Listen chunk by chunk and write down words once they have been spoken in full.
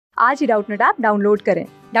आज ही Doubtnut app download करें।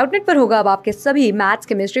 डाउटनट पर होगा अब आपके सभी मैथ्स,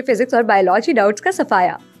 केमिस्ट्री, फिजिक्स और बायोलॉजी डाउट्स का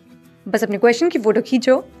सफाया। बस अपने क्वेश्चन की फोटो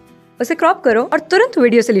खींचो, उसे क्रॉप करो और तुरंत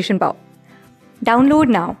वीडियो सोल्यूशन पाओ। Download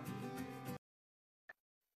now.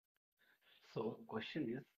 So question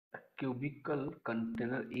is a cubical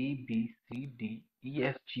container A, B, C, D, E,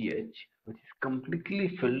 F, G, H which is completely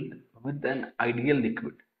filled with an ideal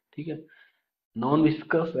liquid, ठीक है,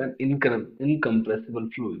 non-viscous and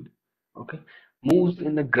incompressible fluid, okay, moves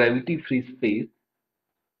in a gravity-free space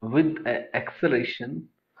with an acceleration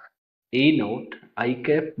A naught I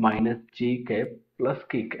cap minus J cap plus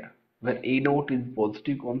K cap, where A naught is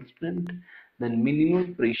positive constant, then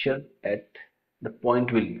minimum pressure at the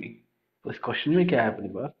point will be. तो इस question में क्या है अपने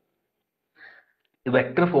पास,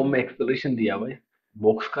 vector form में acceleration दिया हुआ है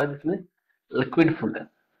बॉक्स का जिसमें लिक्विड फुल है,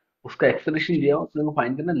 उसका एक्सेलरेशन दिया हुआ, उसमें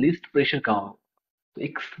फाइंड करना लिस्ट प्रेशर कहाँ हो। तो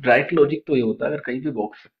एक डायरेक्ट लॉजिक तो ये होता है, अगर कहीं पे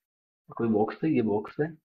बॉक्स है, कोई बॉक्स है, ये बॉक्स है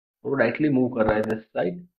और वो डायरेक्टली मूव कर रहा है दिस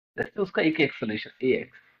साइड, जैसे उसका एक एक्सेलरेशन ए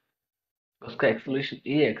एक्स, उसका एक्सेलरेशन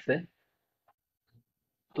ए एक्स है,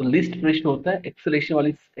 तो लिस्ट प्रेशर होता है एक्सेलरेशन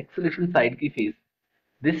वाली, एक्सेलरेशन साइड की फेस,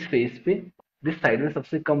 दिस फेस पे दिस साइड में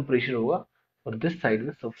सबसे कम प्रेशर होगा और दिस साइड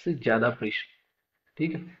में सबसे ज्यादा प्रेशर,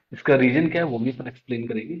 ठीक है। इसका रीजन क्या है वो भी अपन एक्सप्लेन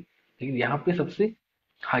करेंगे, लेकिन यहाँ पे सबसे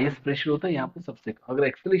हाईएस्ट प्रेशर होता है, यहाँ पे सबसे कम। अगर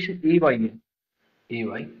एक्सेलरेशन ए वाई है, ए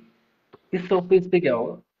वाई, तो इस सरफेस पे क्या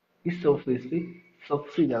होगा, इस सरफेस पे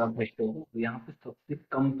सबसे ज्यादा प्रेशर होगा और यहाँ पे सबसे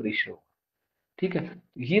कम प्रेशर होगा, ठीक है।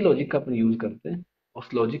 तो ये लॉजिक का अपन यूज करते हैं,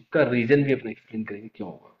 उस लॉजिक का रीजन भी अपन एक्सप्लेन करेंगे क्यों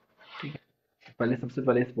होगा, ठीक है। पहले सबसे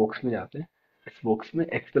पहले इस बॉक्स में जाते हैं, इस बॉक्स में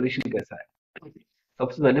एक्सेलरेशन कैसा है।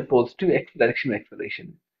 सबसे पहले पॉजिटिव एक्स डायरेक्शन में एक्सेलरेशन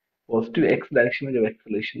है, पॉजिटिव एक्स डायरेक्शन में जब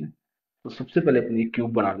एक्सेलरेशन है, तो सबसे पहले अपन ये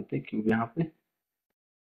क्यूब बना लेते हैं। क्यूब यहाँ पे,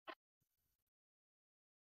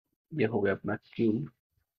 ये हो गया अपना क्यूब।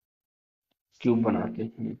 क्यूब बनाते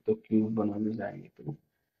हैं, तो क्यूब बनाने जाएंगे तो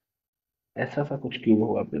ऐसा सा कुछ क्यूब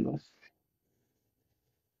होगा अपने पास,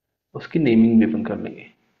 उसकी नेमिंग भी अपन कर लेंगे।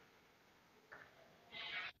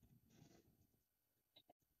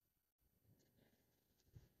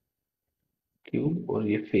 क्यूब, और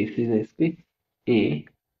ये फेसेस है इसके A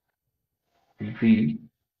B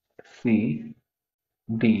C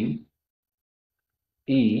D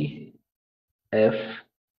E F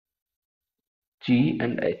G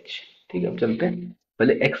and H, ठीक है। अब चलते हैं,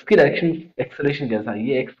 पहले एक्स की डायरेक्शन एक्सेलरेशन कैसा है,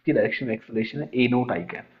 ये एक्स की डायरेक्शन में एक्सेलरेशन है ए नोट आई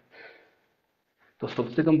कैप, तो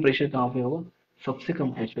सबसे कम प्रेशर कहाँ पे होगा, सबसे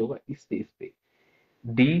कम प्रेशर होगा इस फेस पे,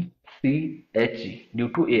 D C H G, due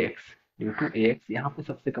to A x, due to A x यहाँ पे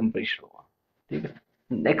सबसे कम प्रेशर होगा, ठीक है।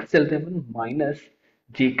 नेक्स्ट चलते हैं अपन माइनस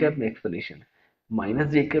जे कैप में एक्सेलरेशन, माइनस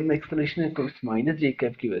जे कैप में एक्सेलरेशन है, तो इस माइनस जे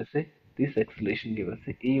कैप की वजह से, इस एक्सेलरेशन की वजह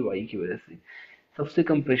से, ए वाई की वजह से सबसे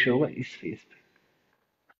कम प्रेशर होगा इस फेस पे,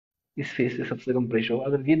 इस फेस पे सबसे कम प्रेशर होगा।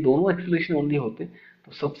 अगर ये दोनों एक्सेलरेशन ओनली होते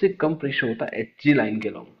तो सबसे कम प्रेशर होता है एच जी लाइन के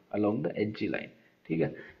along, along the H G line, ठीक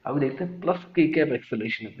है। अब देखते हैं प्लस के कैप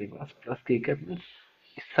एक्सेलरेशन अपने पास, प्लस के कैप में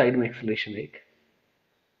इस साइड में एक्सेलरेशन एक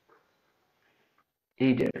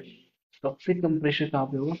ए जेड, सबसे कम प्रेशर कहाँ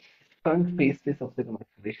पे होगा, फ्रंट फेस पे सबसे कम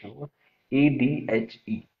एक्सेलरेशन होगा A D H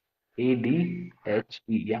E, A D H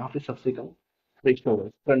E यहाँ पे सबसे कम प्रेशर होगा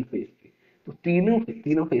फ्रंट फेस पे। तो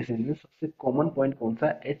तीनों फेसेस में सबसे कॉमन पॉइंट कौन सा,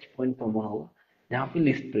 एच पॉइंट कॉमन होगा, जहाँ पे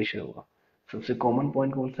लिस्ट प्रेशर होगा। सबसे कॉमन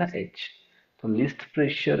पॉइंट कौन सा, एच। तो लिस्ट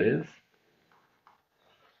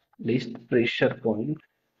प्रेशर पॉइंट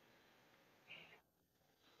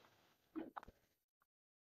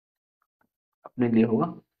अपने लिए होगा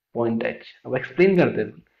पॉइंट एच। अब एक्सप्लेन करते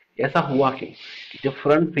हैं ऐसा हुआ क्यों, कि जो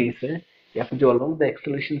फ्रंट फेस है या फिर जो अलोंग द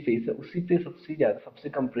एक्सेलरेशन फेस है उसी पे सबसे ज्यादा सबसे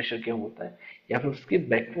कम प्रेशर क्यों होता है, या फिर उसके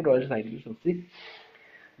बैकवर्ड वाले साइड में सबसे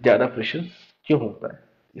ज्यादा प्रेशर क्यों होता है।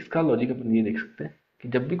 इसका लॉजिक अपन ये देख सकते हैं कि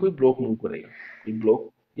जब भी कोई ब्लॉक मूव करेगा, कोई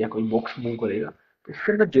ब्लॉक या कोई बॉक्स मूव करेगा, तो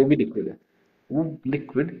उसके अंदर जो भी लिक्विड है वो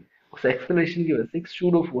लिक्विड उस एक्सेलरेशन की वजह से एक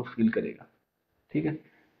सूडो फोर्स फील करेगा, ठीक है।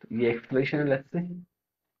 तो ये एक्सेलरेशन है लेट्स से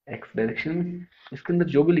एक्स डायरेक्शन में, इसके अंदर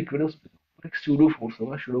जो भी लिक्विड है उस पर एक सूडो फोर्स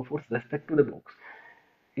होगा, pseudo force respect to the box.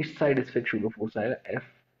 इस साइड इस पे एक सूडो फोर्स आएगा F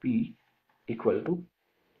P equal to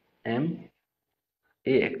M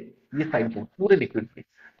A x, ये साइड फोर्स पूरे लिक्विड पे।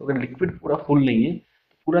 तो अगर लिक्विड पूरा फुल नहीं है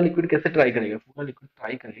तो पूरा लिक्विड कैसे ट्राई करेगा, पूरा लिक्विड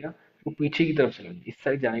ट्राई करेगा वो पीछे की तरफ चलेगा, इस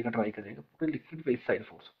साइड जाने का ट्राई करेगा, पूरे लिक्विड पे इस साइड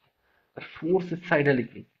फोर्स, अगर फोर्स इस साइड है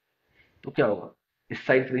लिक्विड तो क्या होगा, इस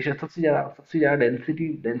साइड प्रेशर सबसे ज्यादा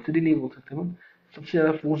डेंसिटी नहीं बोल सकते हम, सबसे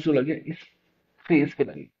ज्यादा फोर्स जो लगे इस फेस पे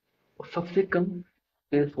लगे और सबसे कम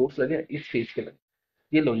फेस फोर्स लगे इस फेस पे लगे,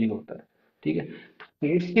 ये लॉजिक होता है, ठीक है। तो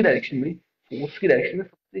फोर्स की डायरेक्शन में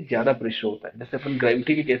सबसे ज्यादा प्रेशर होता है, जैसे अपन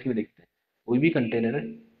ग्रेविटी के केस में देखते हैं, कोई भी कंटेनर है,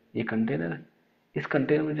 ये कंटेनर है, इस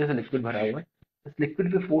कंटेनर में जैसे लिक्विड भरा हुआ है, इस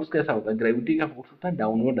लिक्विड पे फोर्स कैसा होता है? ग्रेविटी का फोर्स होता है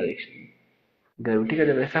डाउनवर्ड डायरेक्शन में। ग्रेविटी का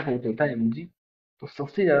जब ऐसा फोर्स होता है mg, तो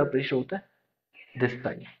सबसे ज्यादा प्रेशर होता है दिस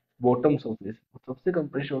साइड, बॉटम सरफेस, सबसे कम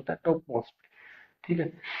प्रेशर होता है टॉप मोस्ट। ठीक है,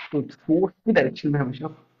 तो फोर्स की डायरेक्शन में हमेशा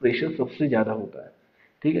प्रेशर सबसे ज्यादा होता है।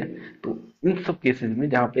 ठीक है, तो इन सब केसेस में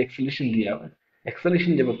जहाँ पे एक्सीलरेशन दिया हुआ है,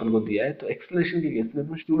 एक्सेलरेशन जब अपन को दिया है तो एक्सेलरेशन के केस में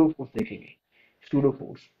अपन स्यूडो फोर्स देखेंगे, स्यूडो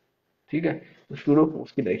फोर्स। ठीक है, तो स्यूडो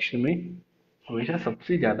फोर्स की डायरेक्शन में हमेशा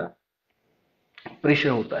सबसे ज्यादा प्रेशर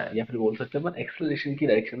होता है, या फिर बोल सकते हैं अपन एक्सेलरेशन की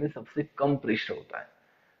डायरेक्शन में सबसे कम प्रेशर होता है।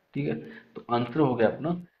 ठीक है, तो आंसर हो गया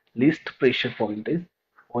अपना least pressure point is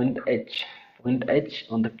point H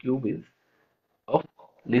on the cube is of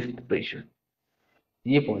least pressure.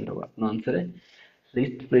 ये पॉइंट होगा, अपना आंसर है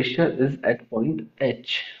least pressure is eight point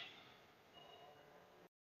H.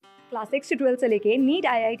 Class 6 से 12 से लेके नीट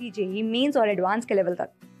IIT JEE मेंस और एडवांस के लेवल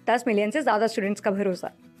तक 10 मिलियन से ज्यादा स्टूडेंट्स का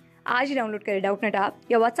भरोसा। आज ही डाउनलोड करें डाउटनेट ऐप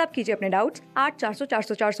या व्हाट्सएप कीजिए अपने डाउट्स 8400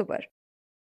 400 400 पर।